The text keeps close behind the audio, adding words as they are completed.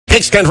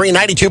Kicks Country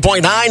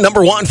 92.9,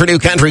 number one for New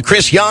Country.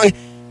 Chris Young,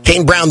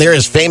 Kane Brown there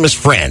is famous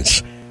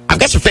friends. I've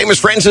got some famous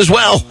friends as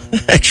well.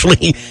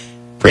 Actually,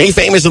 pretty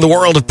famous in the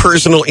world of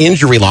personal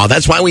injury law.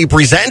 That's why we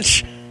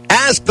present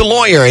Ask the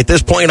Lawyer at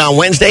this point on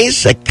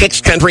Wednesdays at Kicks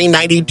Country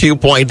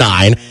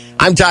 92.9.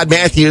 I'm Todd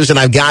Matthews, and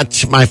I've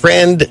got my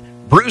friend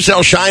Bruce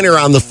L.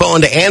 Scheiner on the phone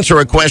to answer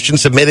a question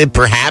submitted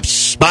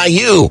perhaps by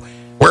you.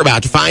 We're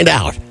about to find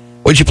out.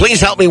 Would you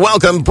please help me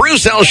welcome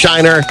Bruce L.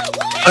 Scheiner,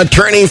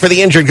 attorney for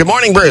the injured. Good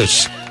morning,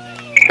 Bruce.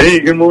 Hey,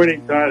 good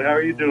morning, Todd. How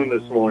are you doing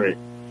this morning?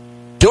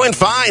 Doing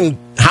fine.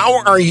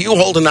 How are you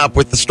holding up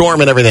with the storm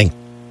and everything?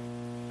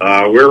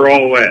 We're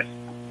all wet.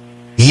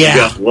 Yeah. We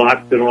got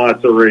lots and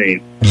lots of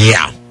rain.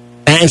 Yeah.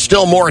 And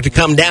still more to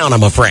come down,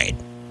 I'm afraid.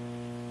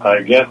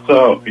 I guess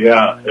so,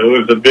 yeah. It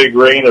was a big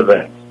rain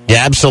event.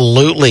 Yeah,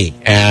 absolutely.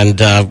 And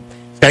got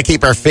to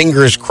keep our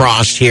fingers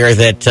crossed here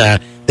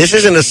that this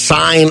isn't a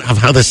sign of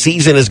how the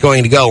season is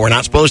going to go. We're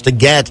not supposed to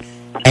get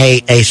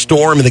a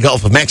storm in the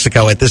Gulf of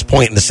Mexico at this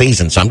point in the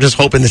season. So I'm just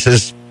hoping this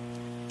is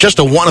just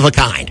a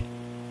one-of-a-kind.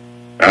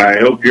 I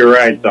hope you're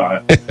right,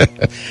 Todd.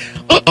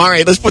 All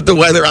right, let's put the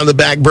weather on the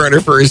back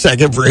burner for a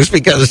second, Bruce,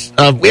 because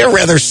we have a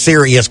rather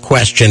serious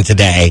question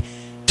today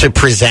to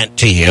present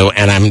to you.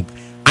 And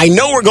I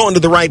know we're going to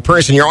the right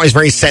person. You're always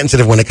very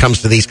sensitive when it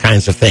comes to these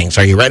kinds of things.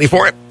 Are you ready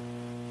for it?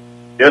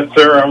 Yes,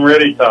 sir. I'm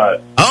ready,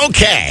 Todd.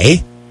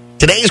 Okay.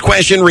 Today's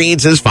question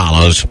reads as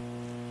follows.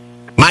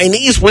 My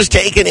niece was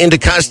taken into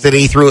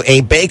custody through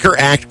a Baker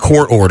Act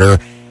court order,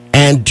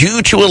 and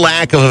due to a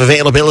lack of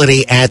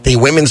availability at the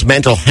women's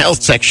mental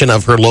health section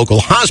of her local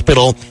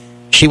hospital,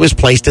 she was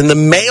placed in the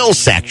male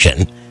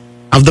section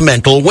of the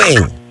mental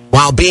wing.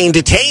 While being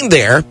detained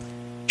there,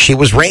 she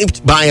was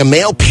raped by a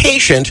male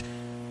patient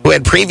who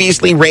had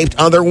previously raped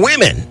other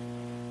women.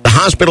 The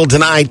hospital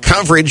denied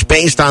coverage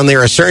based on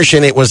their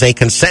assertion it was a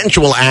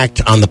consensual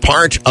act on the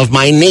part of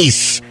my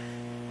niece.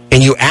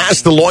 Can you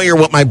ask the lawyer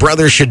what my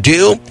brother should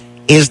do?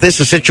 Is this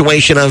a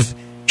situation of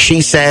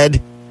she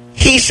said,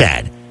 he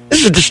said?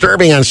 This is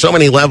disturbing on so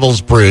many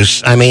levels,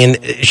 Bruce. I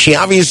mean, she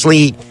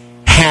obviously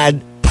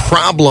had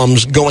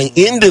problems going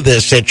into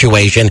this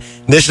situation.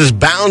 This is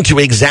bound to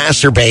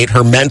exacerbate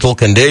her mental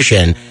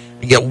condition.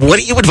 What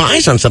do you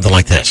advise on something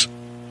like this?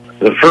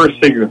 The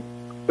first thing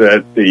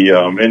that the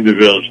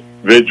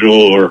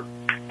individual or,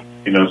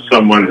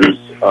 someone who's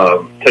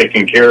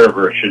taking care of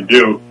her should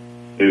do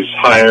is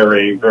hire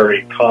a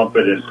very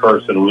competent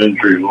personal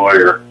injury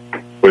lawyer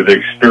with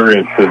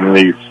experience in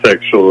these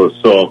sexual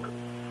assault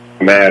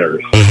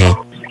matters.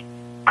 Mm-hmm.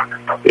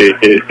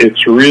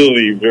 It's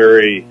really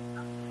very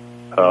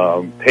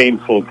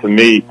painful to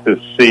me to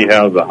see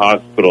how the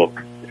hospital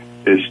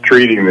is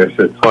treating this.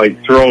 It's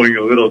like throwing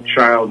a little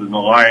child in the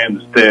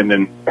lion's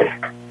den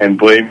and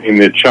blaming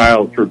the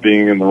child for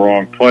being in the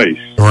wrong place.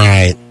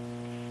 Right.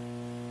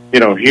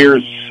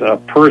 Here's a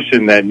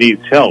person that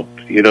needs help.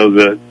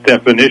 The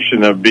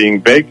definition of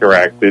being Baker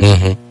Acted,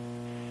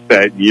 mm-hmm.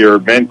 that you're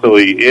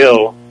mentally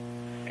ill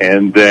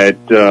and that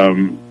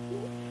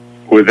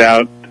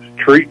without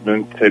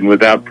treatment and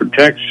without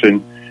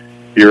protection,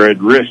 you're at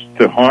risk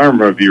to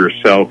harm of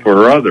yourself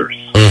or others.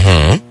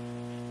 Mm-hmm.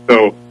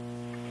 So,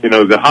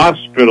 the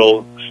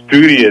hospital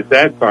duty at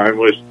that time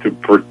was to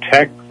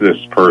protect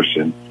this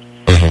person,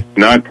 mm-hmm.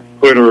 not to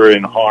put her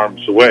in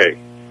harm's way.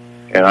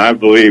 And I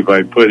believe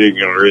by putting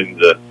her in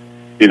the,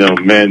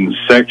 men's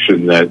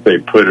section that they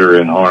put her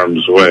in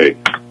harm's way.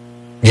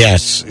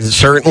 Yes,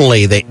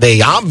 certainly.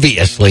 They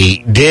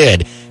obviously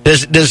did.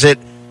 Does it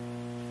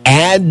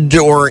add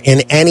or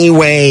in any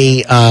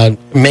way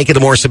make it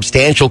a more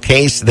substantial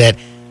case that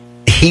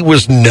he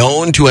was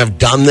known to have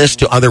done this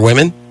to other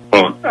women?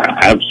 Well,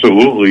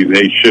 absolutely.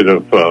 They should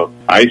have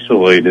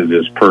isolated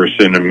this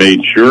person and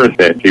made sure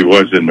that he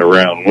wasn't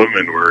around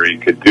women where he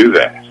could do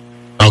that.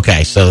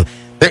 Okay, so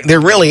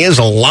there really is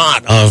a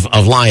lot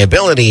of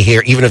liability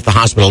here, even if the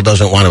hospital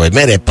doesn't want to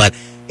admit it, but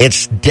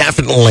it's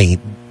definitely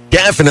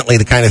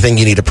the kind of thing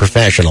you need a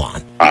professional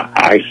on.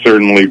 I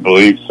certainly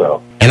believe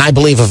so. And I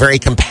believe a very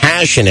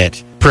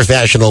compassionate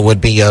professional would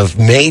be of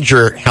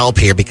major help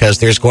here, because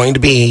there's going to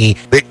be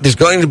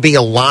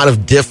a lot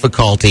of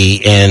difficulty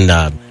in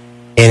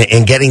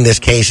getting this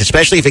case,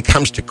 especially if it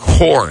comes to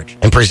court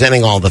and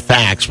presenting all the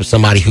facts with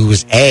somebody who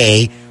is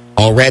A,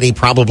 already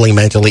probably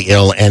mentally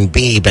ill, and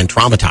B, been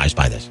traumatized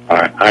by this.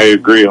 I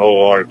agree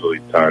wholeheartedly,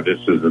 Todd. This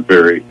is a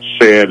very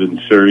sad and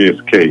serious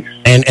case.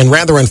 And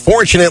rather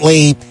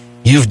unfortunately,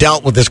 you've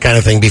dealt with this kind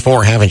of thing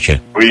before, haven't you?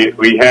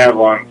 We have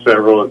on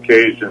several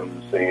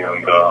occasions,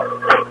 and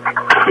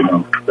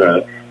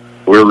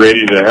we're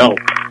ready to help.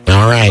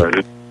 All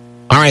right.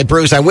 All right,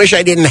 Bruce, I wish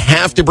I didn't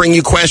have to bring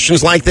you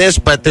questions like this,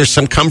 but there's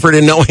some comfort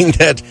in knowing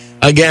that,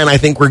 again, I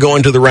think we're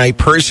going to the right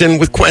person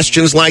with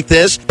questions like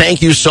this.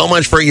 Thank you so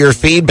much for your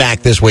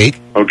feedback this week.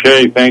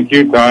 Okay, thank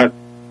you, Todd.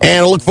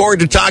 And I look forward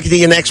to talking to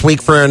you next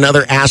week for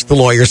another Ask the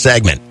Lawyer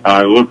segment.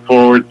 I look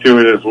forward to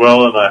it as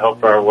well, and I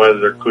hope our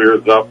weather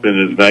clears up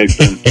and is nice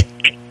and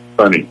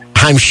sunny.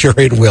 I'm sure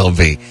it will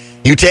be.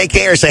 You take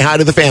care. Say hi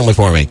to the family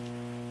for me.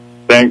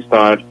 Thanks,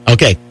 Todd.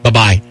 Okay,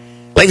 bye-bye.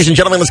 Ladies and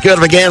gentlemen, let's go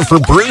to it again for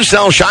Bruce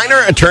L.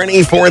 Scheiner,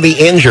 attorney for the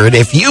injured.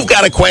 If you've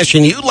got a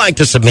question you'd like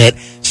to submit,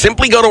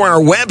 simply go to our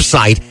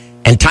website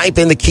and type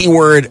in the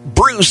keyword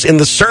Bruce in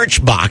the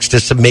search box to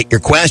submit your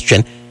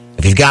question.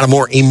 If you've got a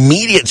more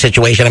immediate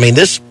situation,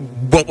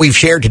 what we've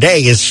shared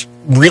today is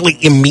really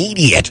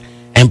immediate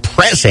and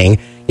pressing.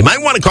 You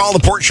might want to call the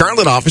Port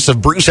Charlotte office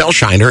of Bruce L.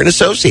 Scheiner and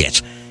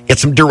Associates. Get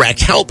some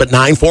direct help at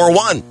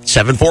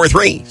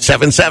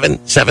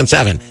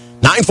 941-743-7777.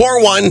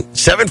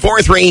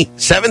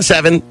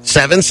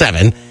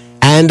 941-743-7777.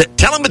 And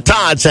tell them that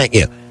Todd sent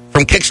you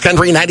from Kicks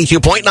Country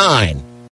 92.9.